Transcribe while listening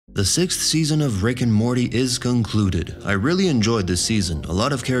The 6th season of Rick and Morty is concluded. I really enjoyed this season. A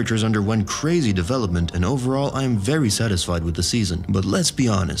lot of characters underwent crazy development, and overall I am very satisfied with the season. But let's be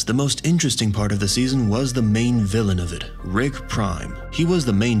honest, the most interesting part of the season was the main villain of it, Rick Prime. He was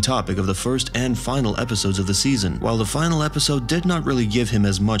the main topic of the first and final episodes of the season. While the final episode did not really give him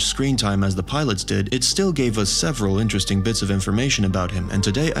as much screen time as the pilots did, it still gave us several interesting bits of information about him, and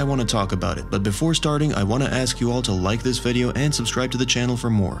today I want to talk about it. But before starting, I want to ask you all to like this video and subscribe to the channel for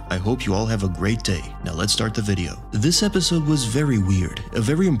more. I hope you all have a great day. Now let's start the video. This episode was very weird. A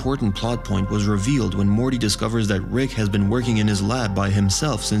very important plot point was revealed when Morty discovers that Rick has been working in his lab by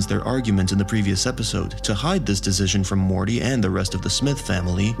himself since their argument in the previous episode. To hide this decision from Morty and the rest of the Smith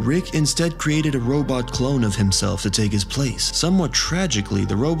family, Rick instead created a robot clone of himself to take his place. Somewhat tragically,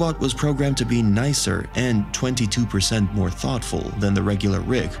 the robot was programmed to be nicer and 22% more thoughtful than the regular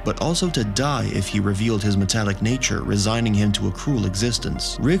Rick, but also to die if he revealed his metallic nature, resigning him to a cruel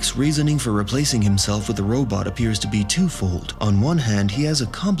existence. Rick's reasoning for replacing himself with a robot appears to be twofold. On one hand, he has a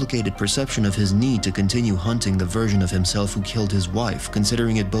complicated perception of his need to continue hunting the version of himself who killed his wife,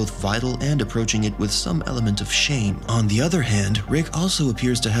 considering it both vital and approaching it with some element of shame. On the other hand, Rick also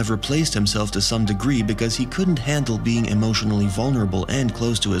appears to have replaced himself to some degree because he couldn't handle being emotionally vulnerable and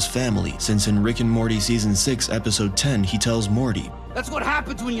close to his family, since in Rick and Morty Season 6, Episode 10, he tells Morty, "That's what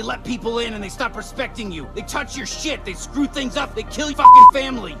happens when you let people in and they stop respecting you. They touch your shit, they screw things up, they kill your fucking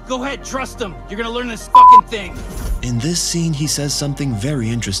family. Go ahead, trust them. You're gonna learn this fucking thing." In this scene, he says something very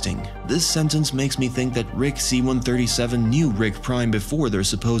interesting. This sentence makes me think that Rick C-137 knew Rick Prime before their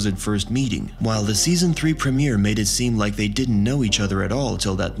supposed first meeting. While the Season 3 premiere made it seem like they didn't know each other at all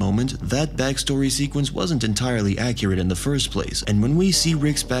till that moment, that backstory sequence wasn't entirely accurate in the first place. And when we see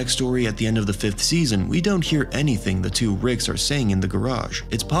Rick's backstory at the end of the 5th season, we don't hear anything the two Ricks are saying in the garage.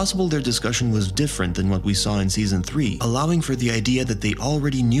 It's possible their discussion was different than what we saw in Season 3, allowing for the idea that they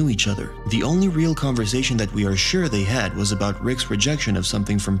already knew each other. The only real conversation that we are sure they had was about Rick's rejection of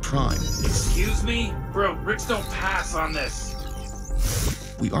something from Prime. Excuse me? Bro, Ricks don't pass on this.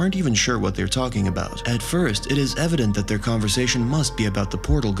 We aren't even sure what they're talking about. At first, it is evident that their conversation must be about the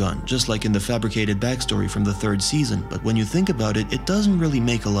portal gun, just like in the fabricated backstory from the 3rd season, but when you think about it, it doesn't really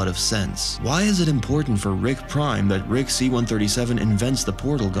make a lot of sense. Why is it important for Rick Prime that Rick C-137 invents the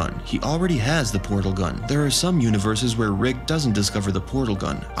portal gun? He already has the portal gun. There are some universes where Rick doesn't discover the portal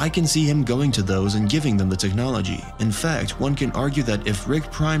gun. I can see him going to those and giving them the technology. In fact, one can argue that if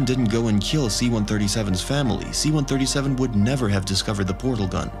Rick Prime didn't go and kill C-137's family, C-137 would never have discovered the portal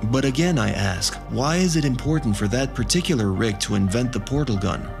gun. But again I ask, why is it important for that particular Rick to invent the portal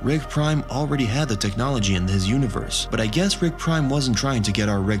gun? Rick Prime already had the technology in his universe, but I guess Rick Prime wasn't trying to get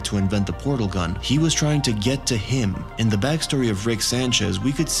our Rick to invent the portal gun, he was trying to get to him. In the backstory of Rick Sanchez,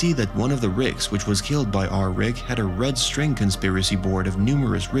 we could see that one of the Ricks, which was killed by our Rick, had a red string conspiracy board of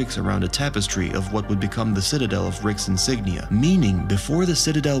numerous Ricks around a tapestry of what would become the citadel of Rick's insignia. Meaning, before the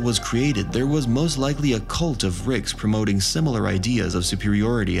citadel was created, there was most likely a cult of Ricks promoting similar ideas of superiority,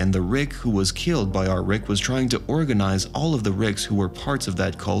 and the Rick who was killed by our Rick was trying to organize all of the Ricks who were parts of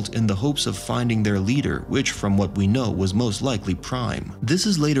that cult in the hopes of finding their leader, which from what we know was most likely Prime. This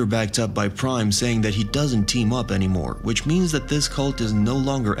is later backed up by Prime saying that he doesn't team up anymore, which means that this cult is no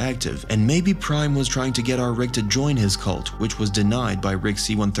longer active, and maybe Prime was trying to get our Rick to join his cult, which was denied by Rick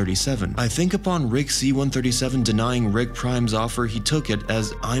C-137. I think upon Rick C-137 denying Rick Prime's offer, he took it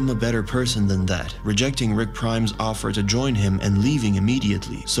as "I'm a better person than that," rejecting Rick Prime's offer to join him and leaving immediately.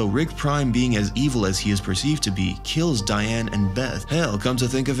 So Rick Prime, being as evil as he is perceived to be, kills Diane and Beth. Hell, come to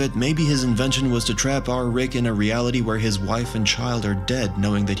think of it, maybe his invention was to trap our Rick in a reality where his wife and child are dead,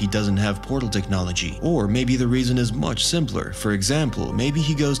 knowing that he doesn't have portal technology. Or maybe the reason is much simpler. For example, maybe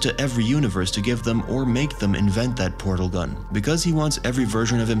he goes to every universe to give them or make them invent that portal gun, because he wants every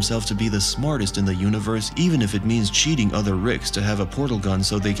version of himself to be the smartest in the universe, even if it means cheating other Ricks to have a portal gun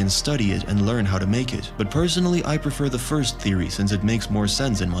so they can study it and learn how to make it. But personally, I prefer the first theory since it makes more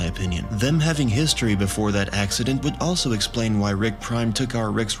sense in my opinion. Them having history before that accident would also explain why Rick Prime took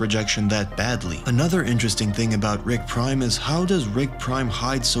our Rick's rejection that badly. Another interesting thing about Rick Prime is how does Rick Prime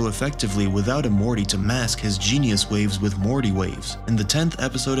hide so effectively without a Morty to mask his genius waves with Morty waves? In the 10th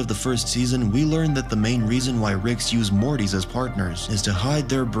episode of the 1st season, we learned that the main reason why Ricks use Mortys as partners is to hide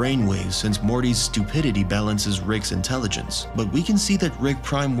their brain waves, since Morty's stupidity balances Rick's intelligence. But we can see that Rick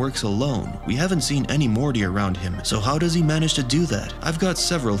Prime works alone. We haven't seen any Morty around him, so how does he manage to do that? I've got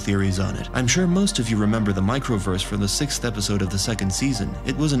several theories on it. I'm sure most of you remember the microverse from the 6th episode of the 2nd season.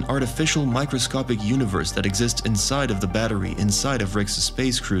 It was an artificial microscopic universe that exists inside of the battery inside of Rick's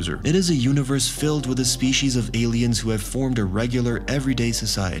space cruiser. It is a universe filled with a species of aliens who have formed a regular, everyday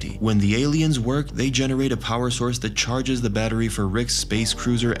society. When the aliens work, they generate a power source that charges the battery for Rick's space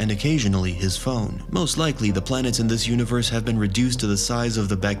cruiser and occasionally his phone. Most likely, the planets in this universe have been reduced to the size of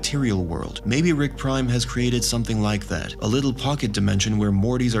the bacterial world. Maybe Rick Prime has created something like that, a little pocket dimension where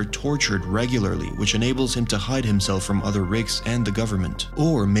Mortys are tortured regularly, which enables him to hide himself from other Ricks and the government.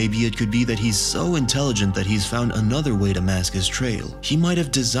 Or maybe it could be that he's so intelligent that he's found another way to mask his trail. He might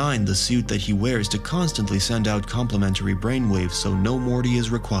have designed the suit that he wears to constantly send out complementary brainwaves so no Morty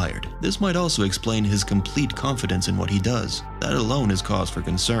is required. This might also explain his complete confidence in what he does. That alone is cause for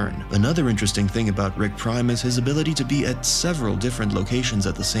concern. Another interesting thing about Rick Prime is his ability to be at several different locations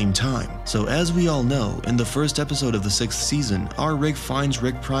at the same time. So as we all know, in the first episode of the 6th season, our Rick finds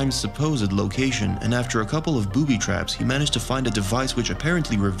Rick Prime's supposed location, and after a couple of booby traps, he managed to find a device which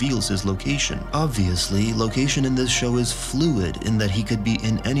apparently reveals his location. Obviously, location in this show is fluid in that he could be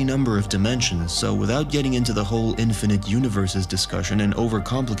in any number of dimensions, so without getting into the whole infinite universes discussion and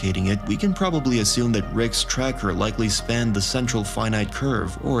overcomplicating it, we can probably assume that Rick's tracker likely spanned the central finite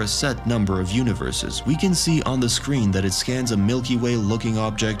curve, or a set number of universes. We can see on the screen that it scans a Milky Way looking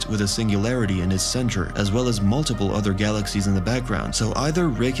object with a singularity in its center, as well as multiple other galaxies in the background. So either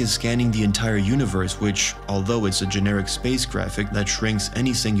Rick is scanning the entire universe, which, although it's a generic space graphic that shrinks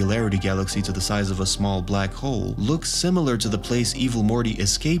any singularity galaxy to the size of a small black hole, looks similar to the place Evil Morty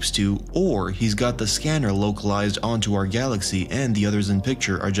escapes to, or he's got the scanner localized onto our galaxy and the others in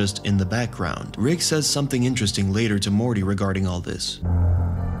picture are just in the background. Rick says something interesting later to Morty regarding all this.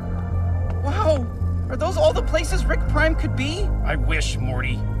 Wow! Are those all the places Rick Prime could be? I wish,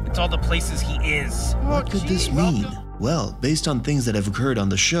 Morty. It's all the places he is. What could this mean? Well, based on things that have occurred on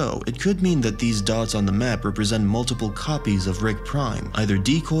the show, it could mean that these dots on the map represent multiple copies of Rick Prime, either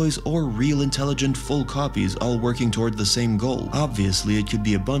decoys or real intelligent full copies all working toward the same goal. Obviously, it could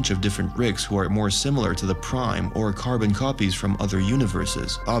be a bunch of different Ricks who are more similar to the Prime or carbon copies from other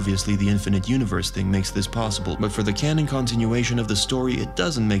universes. Obviously, the infinite universe thing makes this possible, but for the canon continuation of the story, it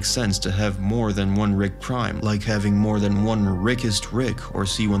doesn't make sense to have more than one Rick Prime, like having more than one Rickest Rick or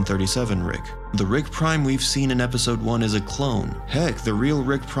C-137 Rick. The Rick Prime we've seen in episode 1 is a clone. Heck, the real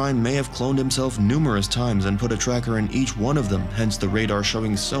Rick Prime may have cloned himself numerous times and put a tracker in each one of them, hence the radar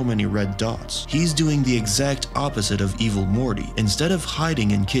showing so many red dots. He's doing the exact opposite of Evil Morty. Instead of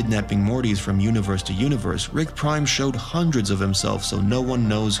hiding and kidnapping Mortys from universe to universe, Rick Prime showed hundreds of himself so no one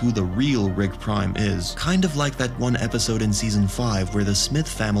knows who the real Rick Prime is. Kind of like that one episode in season 5 where the Smith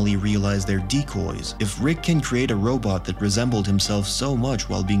family realized they're decoys. If Rick can create a robot that resembled himself so much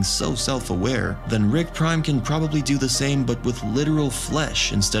while being so self-aware, then Rick Prime can probably do the same but with literal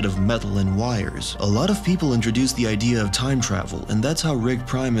flesh instead of metal and wires. A lot of people introduce the idea of time travel, and that's how Rick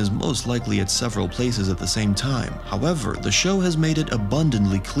Prime is most likely at several places at the same time. However, the show has made it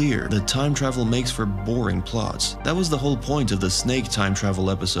abundantly clear that time travel makes for boring plots. That was the whole point of the Snake time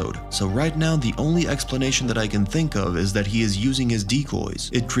travel episode. So right now, the only explanation that I can think of is that he is using his decoys.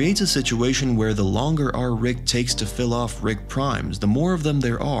 It creates a situation where the longer our Rick takes to fill off Rick Primes, the more of them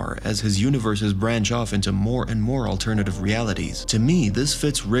there are, as his universes branch off into more and more alternative realities. To me, this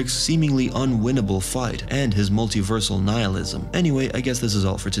fits Rick's seemingly unwinnable fight and his multiversal nihilism. Anyway, I guess this is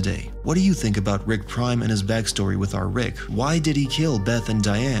all for today. What do you think about Rick Prime and his backstory with our Rick? Why did he kill Beth and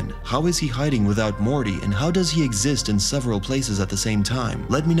Diane? How is he hiding without Morty, and how does he exist in several places at the same time?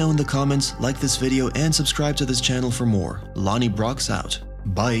 Let me know in the comments, like this video, and subscribe to this channel for more. Lonnie Brock's out.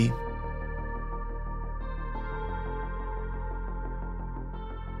 Bye.